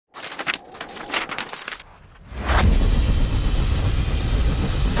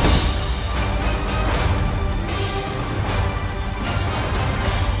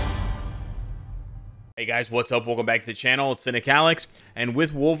Hey guys, what's up? Welcome back to the channel. It's Cynicalex, and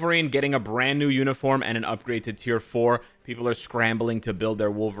with Wolverine getting a brand new uniform and an upgrade to tier 4, people are scrambling to build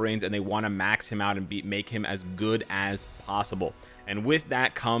their Wolverines and they want to max him out and make him as good as possible. And with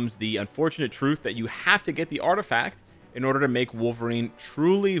that comes the unfortunate truth that you have to get the artifact in order to make Wolverine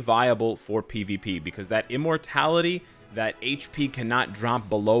truly viable for PvP, because that immortality, that HP cannot drop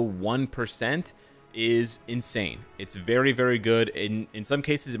below 1%, is insane. It's very, very good. In some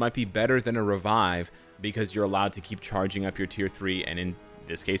cases, it might be better than a revive because you're allowed to keep charging up your tier 3 and in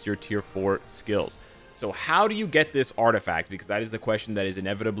this case, your tier 4 skills. So how do you get this artifact? Because that is the question that is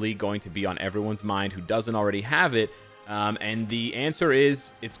inevitably going to be on everyone's mind who doesn't already have it. And the answer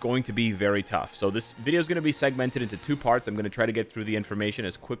is it's going to be very tough. So this video is going to be segmented into 2 parts. I'm going to try to get through the information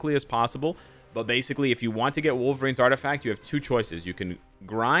as quickly as possible. But basically, if you want to get Wolverine's artifact, you have 2 choices. You can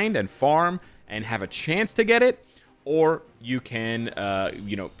grind and farm and have a chance to get it, or you can,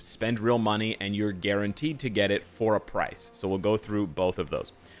 spend real money and you're guaranteed to get it for a price. So we'll go through both of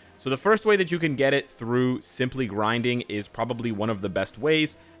those. So the first way that you can get it through simply grinding is probably one of the best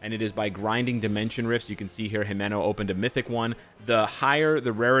ways, and it is by grinding dimension rifts. You can see here Jimeno opened a mythic one. The higher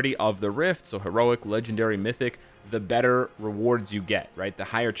the rarity of the rift, so heroic, legendary, mythic, the better rewards you get, right? The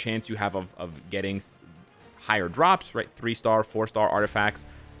higher chance you have of getting higher drops, right? 3-star, 4-star artifacts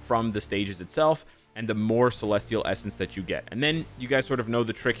from the stages itself, and the more celestial essence that you get. And then you guys sort of know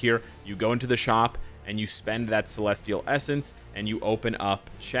the trick here. You go into the shop and you spend that celestial essence and you open up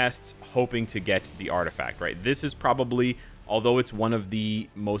chests hoping to get the artifact, right? This is probably, although it's one of the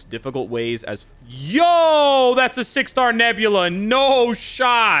most difficult ways as... Yo! That's a 6-star Nebula! No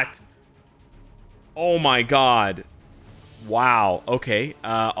shot! Oh my god. Wow. Okay.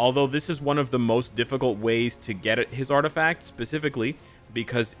 Although this is one of the most difficult ways to get his artifact, specifically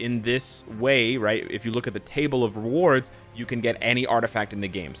because in this way, right, if you look at the table of rewards, you can get any artifact in the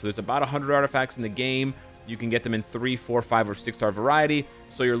game. So there's about 100 artifacts in the game. You can get them in 3, 4, 5, or 6-star variety.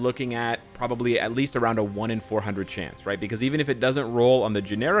 So you're looking at probably at least around a 1 in 400 chance, right? Because even if it doesn't roll on the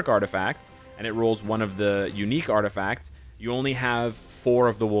generic artifacts and it rolls one of the unique artifacts, you only have 4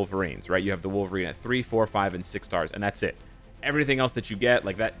 of the Wolverines, right? You have the Wolverine at 3, 4, 5, and 6 stars, and that's it. Everything else that you get,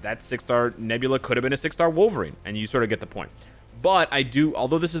 like that 6-star Nebula could have been a 6-star Wolverine, and you sort of get the point. But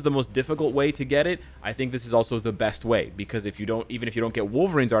although this is the most difficult way to get it, I think this is also the best way, because even if you don't get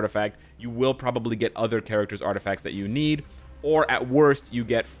Wolverine's artifact, you will probably get other characters' artifacts that you need, or at worst, you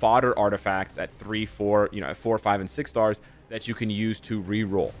get fodder artifacts at 3, 4, at 4, 5, and 6 stars that you can use to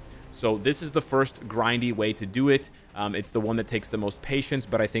re-roll. So this is the first grindy way to do it. It's the one that takes the most patience,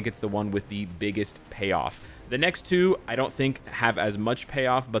 but I think it's the one with the biggest payoff. The next 2, I don't think have as much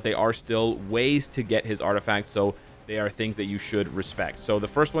payoff, but they are still ways to get his artifact, so they are things that you should respect. So the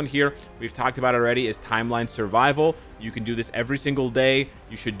first one here, we've talked about already, is timeline survival. You can do this every single day.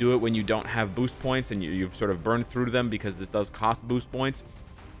 You should do it when you don't have boost points and you've sort of burned through them, because this does cost boost points.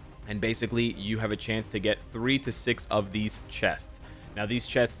 And basically, you have a chance to get 3 to 6 of these chests. Now, these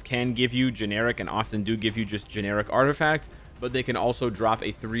chests can give you generic, and often do give you just generic artifacts, but they can also drop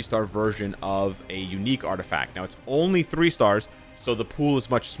a 3-star version of a unique artifact. Now, it's only 3 stars, so the pool is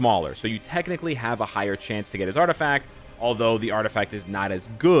much smaller. So you technically have a higher chance to get his artifact, although the artifact is not as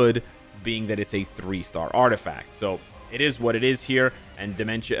good, being that it's a 3-star artifact. So it is what it is here, and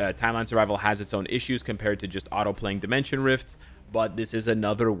Timeline Survival has its own issues compared to just auto-playing Dimension Rifts, but this is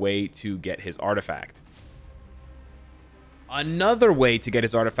another way to get his artifact. Another way to get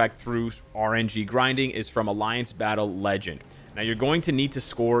his artifact through RNG grinding is from Alliance Battle Legend. Now, you're going to need to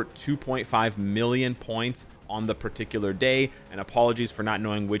score 2.5 million points on the particular day, and apologies for not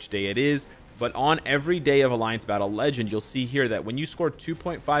knowing which day it is, but on every day of Alliance Battle Legend, you'll see here that when you score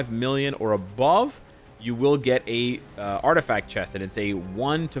 2.5 million or above, you will get a artifact chest, and it's a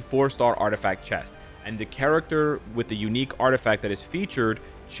 1 to 4-star artifact chest, and the character with the unique artifact that is featured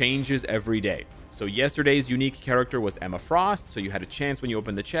changes every day. So yesterday's unique character was Emma Frost, so you had a chance when you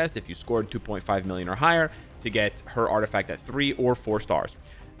opened the chest, if you scored 2.5 million or higher, to get her artifact at 3 or 4 stars.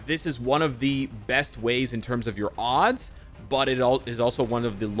 This is one of the best ways in terms of your odds, but it is also one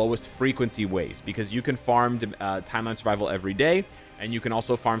of the lowest frequency ways, because you can farm Timeline Survival every day, and you can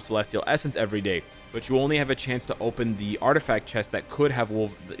also farm Celestial Essence every day, but you only have a chance to open the artifact chest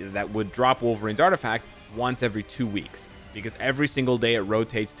that would drop Wolverine's artifact once every 2 weeks, because every single day it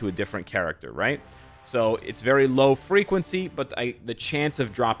rotates to a different character, right? So it's very low frequency, but the chance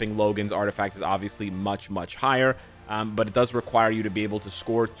of dropping Logan's artifact is obviously much, much higher. But it does require you to be able to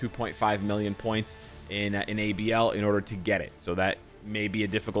score 2.5 million points in ABL in order to get it. So that may be a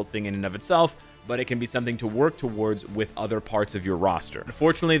difficult thing in and of itself, but it can be something to work towards with other parts of your roster.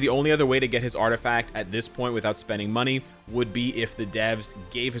 Unfortunately, the only other way to get his artifact at this point without spending money would be if the devs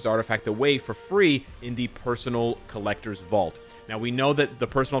gave his artifact away for free in the personal collector's vault. Now, we know that the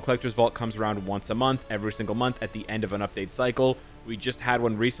personal collector's vault comes around once a month, every single month at the end of an update cycle. We just had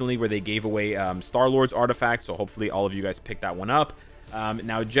one recently where they gave away Star-Lord's artifact, so hopefully all of you guys picked that one up.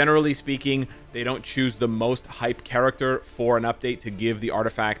 Now, generally speaking, they don't choose the most hype character for an update to give the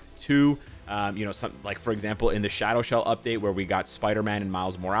artifact to. You know, like, for example, in the Shadow Shell update where we got Spider-Man and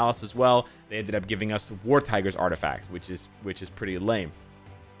Miles Morales as well, they ended up giving us War Tiger's artifact, which is pretty lame.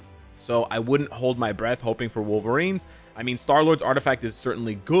 So I wouldn't hold my breath hoping for Wolverines. I mean, Star-Lord's artifact is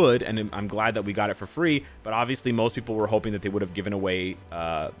certainly good, and I'm glad that we got it for free, but obviously most people were hoping that they would have given away,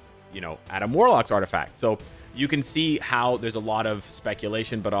 you know, Adam Warlock's artifact. So you can see how there's a lot of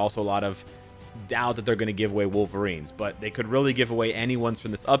speculation, but also a lot of doubt that they're going to give away Wolverines. But they could really give away anyone's from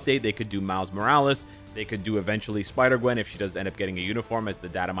this update. They could do Miles Morales. They could do eventually Spider-Gwen if she does end up getting a uniform, as the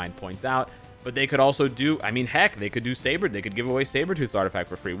data mine points out. But they could also do, I mean, heck, they could do Saber. They could give away Sabretooth's artifact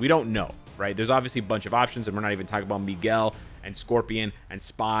for free. We don't know, right? There's obviously a bunch of options, and we're not even talking about Miguel and Scorpion and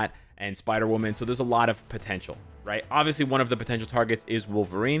Spot and Spider-Woman. So there's a lot of potential, right? Obviously, one of the potential targets is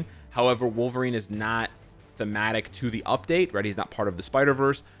Wolverine. However, Wolverine is not thematic to the update, right? He's not part of the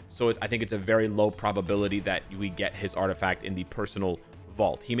Spider-Verse. So I think it's a very low probability that we get his artifact in the personal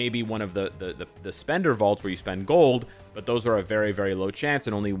vault. He may be one of the spender vaults where you spend gold, but those are a very, very low chance,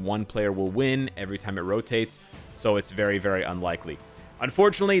 and only one player will win every time it rotates. So it's very, very unlikely.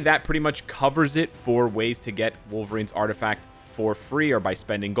 Unfortunately, that pretty much covers it for ways to get Wolverine's artifact for free or by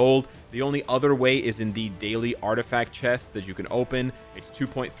spending gold. The only other way is in the daily artifact chests that you can open. It's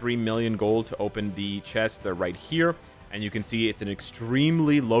 2.3 million gold to open the chests. They're right here, and you can see it's an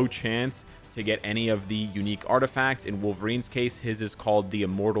extremely low chance to get any of the unique artifacts. In Wolverine's case, his is called the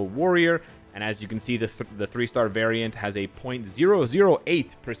Immortal Warrior, and as you can see, the 3-star variant has a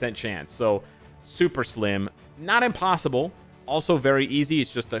 0.008% chance, so super slim, not impossible. Also very easy.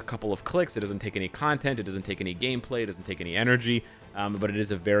 It's just a couple of clicks. It doesn't take any content. It doesn't take any gameplay. It doesn't take any energy, but it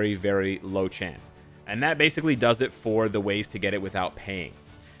is a very, very low chance. And that basically does it for the ways to get it without paying.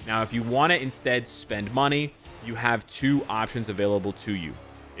 Now, if you want to instead spend money, you have two options available to you.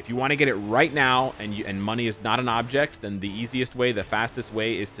 If you want to get it right now and money is not an object, then the easiest way, the fastest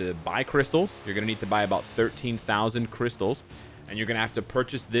way is to buy crystals. You're going to need to buy about 13,000 crystals, and you're going to have to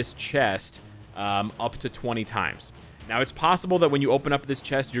purchase this chest up to 20 times. Now, it's possible that when you open up this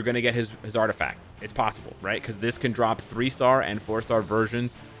chest, you're going to get his artifact. It's possible, right? Because this can drop 3-star and 4-star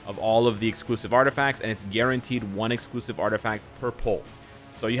versions of all of the exclusive artifacts, and it's guaranteed one exclusive artifact per pull.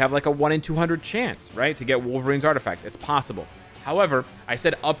 So you have like a 1 in 200 chance, right, to get Wolverine's artifact. It's possible. However, I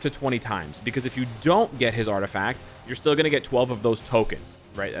said up to 20 times, because if you don't get his artifact, you're still going to get 12 of those tokens,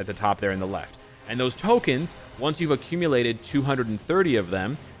 right, at the top there in the left. And those tokens, once you've accumulated 230 of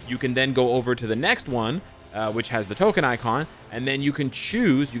them, you can then go over to the next one, which has the token icon, and then you can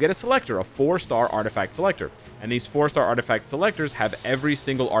choose, you get a selector, a 4-star artifact selector. And these 4-star artifact selectors have every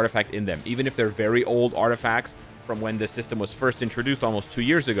single artifact in them, even if they're very old artifacts from when the system was first introduced almost 2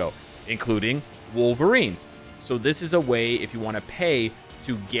 years ago, including Wolverines. So this is a way, if you want to pay,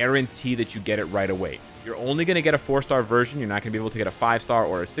 to guarantee that you get it right away. You're only going to get a 4-star version. You're not going to be able to get a 5-star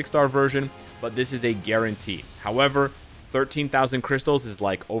or a 6-star version, but this is a guarantee. However, 13,000 crystals is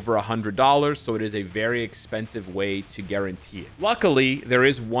like over $100, so it is a very expensive way to guarantee it. Luckily, there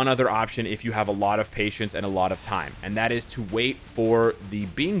is one other option if you have a lot of patience and a lot of time, and that is to wait for the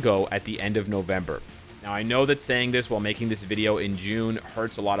bingo at the end of November. Now, I know that saying this while making this video in June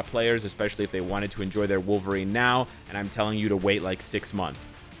hurts a lot of players, especially if they wanted to enjoy their Wolverine now, and I'm telling you to wait like 6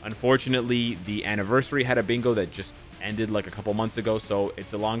 months. Unfortunately, the anniversary had a bingo that just ended like a couple months ago, so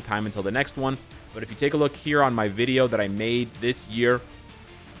it's a long time until the next one. But if you take a look here on my video that I made this year,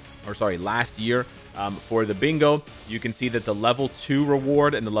 or sorry, last year, for the bingo, you can see that the level 2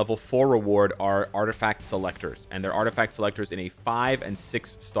 reward and the level 4 reward are artifact selectors, and they're artifact selectors in a 5- and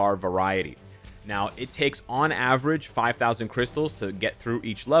 6-star variety. Now, it takes on average 5,000 crystals to get through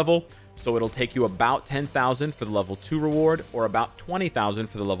each level, so it'll take you about 10,000 for the level 2 reward or about 20,000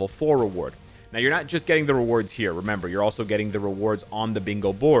 for the level 4 reward. Now, you're not just getting the rewards here. Remember, you're also getting the rewards on the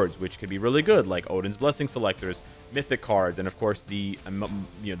bingo boards, which could be really good, like Odin's Blessing selectors, mythic cards, and of course the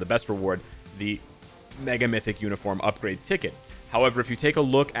the best reward, the Mega Mythic Uniform upgrade ticket. However, if you take a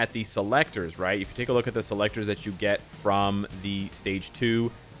look at the selectors, right? If you take a look at the selectors that you get from the Stage 2,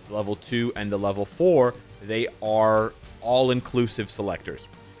 level 2, and the level 4, they are all-inclusive selectors.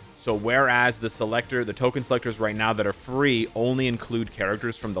 So whereas the token selectors right now that are free only include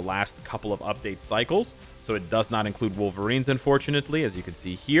characters from the last couple of update cycles, so it does not include Wolverines, unfortunately, as you can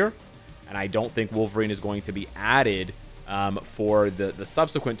see here. And I don't think Wolverine is going to be added for the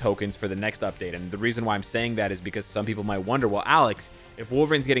subsequent tokens for the next update. And the reason why I'm saying that is because some people might wonder, well, Alex, if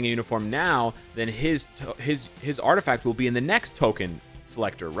Wolverine's getting a uniform now, then his artifact will be in the next token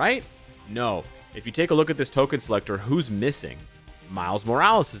selector, right? No. If you take a look at this token selector, who's missing? Miles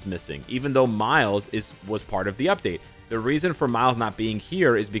Morales is missing, even though Miles was part of the update. The reason for Miles not being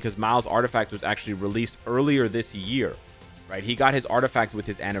here is because Miles' artifact was actually released earlier this year, right? He got his artifact with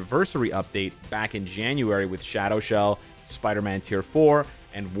his anniversary update back in January with Shadow Shell, Spider-Man Tier 4,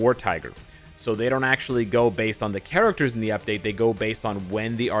 and War Tiger. So they don't actually go based on the characters in the update, they go based on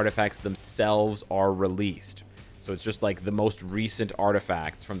when the artifacts themselves are released. So it's just like the most recent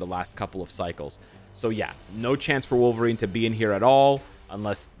artifacts from the last couple of cycles. So yeah, no chance for Wolverine to be in here at all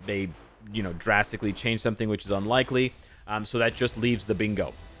unless they, drastically change something, which is unlikely. So that just leaves the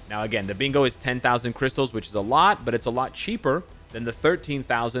bingo. Now again, the bingo is 10,000 crystals, which is a lot, but it's a lot cheaper than the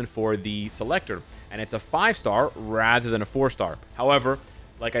 13,000 for the selector. And it's a 5-star rather than a 4-star. However,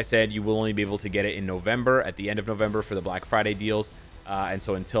 like I said, you will only be able to get it in November, at the end of November for the Black Friday deals. And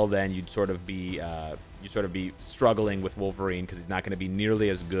so until then, you'd sort of be struggling with Wolverine because he's not going to be nearly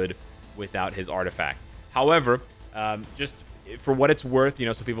as good without his artifact. However, just for what it's worth,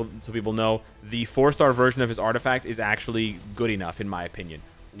 so people know, the 4-star version of his artifact is actually good enough, in my opinion.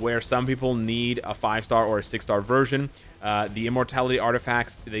 Where some people need a 5-star or a 6-star version, the immortality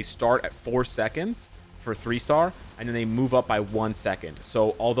artifacts, they start at 4 seconds for 3-star, and then they move up by 1 second.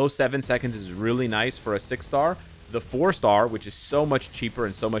 So although 7 seconds is really nice for a 6-star, the 4-star, which is so much cheaper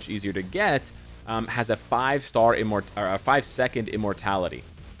and so much easier to get, has a 5-second immortality.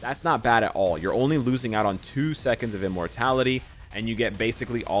 That's not bad at all. You're only losing out on 2 seconds of immortality, and you get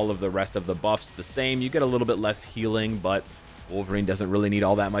basically all of the rest of the buffs the same. You get a little bit less healing, but Wolverine doesn't really need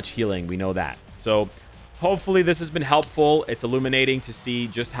all that much healing. We know that. So hopefully this has been helpful. It's illuminating to see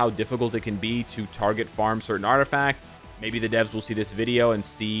just how difficult it can be to target farm certain artifacts. Maybe the devs will see this video and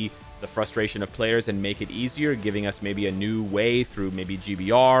see the frustration of players and make it easier, giving us maybe a new way through maybe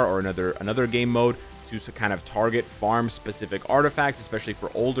GBR or another game mode to kind of target farm-specific artifacts, especially for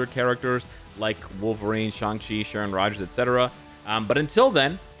older characters like Wolverine, Shang-Chi, Sharon Rogers, etc. But until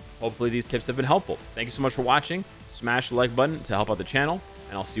then, hopefully these tips have been helpful. Thank you so much for watching. Smash the like button to help out the channel,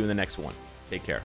 and I'll see you in the next one. Take care.